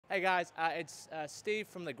Hey guys, it's Steve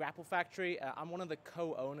from the Grapple Factory. I'm one of the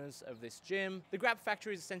co-owners of this gym. The Grapple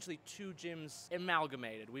Factory is essentially two gyms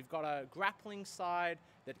amalgamated. We've got a grappling side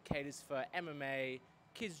that caters for MMA,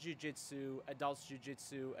 kids Jiu Jitsu, adults Jiu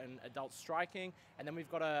Jitsu, and adult striking. And then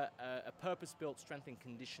we've got a purpose-built strength and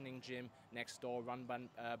conditioning gym next door run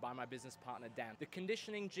by my business partner, Dan. The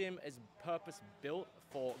conditioning gym is purpose-built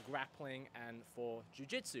for grappling and for Jiu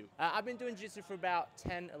Jitsu. I've been doing Jiu Jitsu for about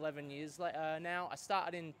 10, 11 years now. I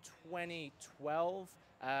started in 2012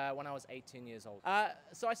 when I was 18 years old.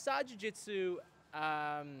 So I started Jiu Jitsu.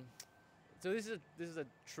 So this is a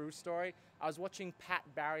true story. I was watching Pat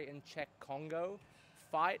Barry and Czech Congo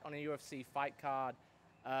fight on a UFC fight card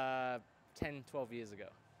 10, 12 years ago.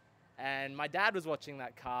 And my dad was watching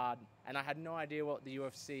that card, and I had no idea what the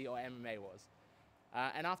UFC or MMA was.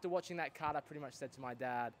 And after watching that card, I pretty much said to my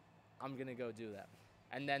dad, I'm gonna go do that.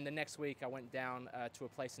 And then the next week, I went down to a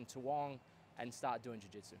place in Toowong and started doing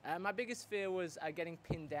jiu-jitsu. My biggest fear was getting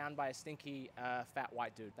pinned down by a stinky, fat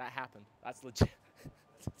white dude. That happened. That's legit.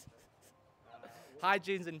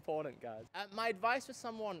 Hygiene's important, guys. My advice for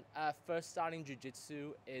someone first starting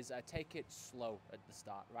jiu-jitsu is take it slow at the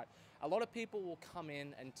start, right? A lot of people will come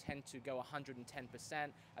in and tend to go 110%,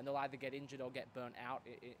 and they'll either get injured or get burnt out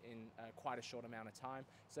in quite a short amount of time.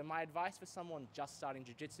 So my advice for someone just starting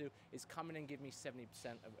jiu-jitsu is come in and give me 70%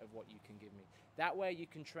 of what you can give me. That way you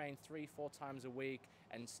can train 3-4 times a week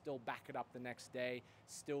and still back it up the next day,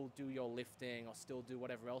 still do your lifting or still do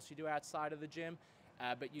whatever else you do outside of the gym.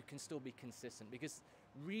 But you can still be consistent, because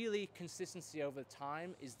really consistency over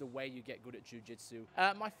time is the way you get good at jiu-jitsu.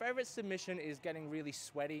 My favorite submission is getting really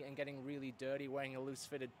sweaty and getting really dirty, wearing a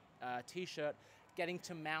loose-fitted t-shirt, getting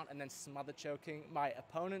to mount and then smother choking my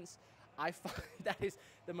opponents. I find that is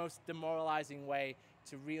the most demoralizing way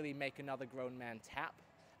to really make another grown man tap.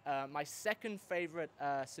 My second favorite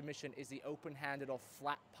submission is the open-handed or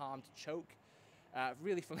flat-palmed choke,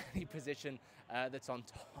 really from any position that's on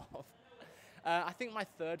top. I think my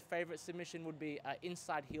third favorite submission would be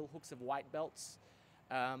inside heel hooks of white belts.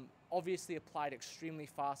 Obviously applied extremely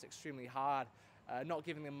fast, extremely hard, not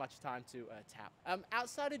giving them much time to tap.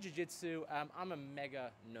 Outside of jiu-jitsu, I'm a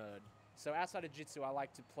mega nerd. So outside of jiu-jitsu, I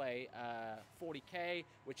like to play 40K,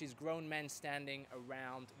 which is grown men standing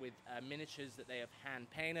around with miniatures that they have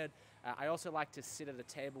hand-painted. I also like to sit at a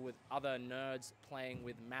table with other nerds playing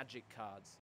with magic cards.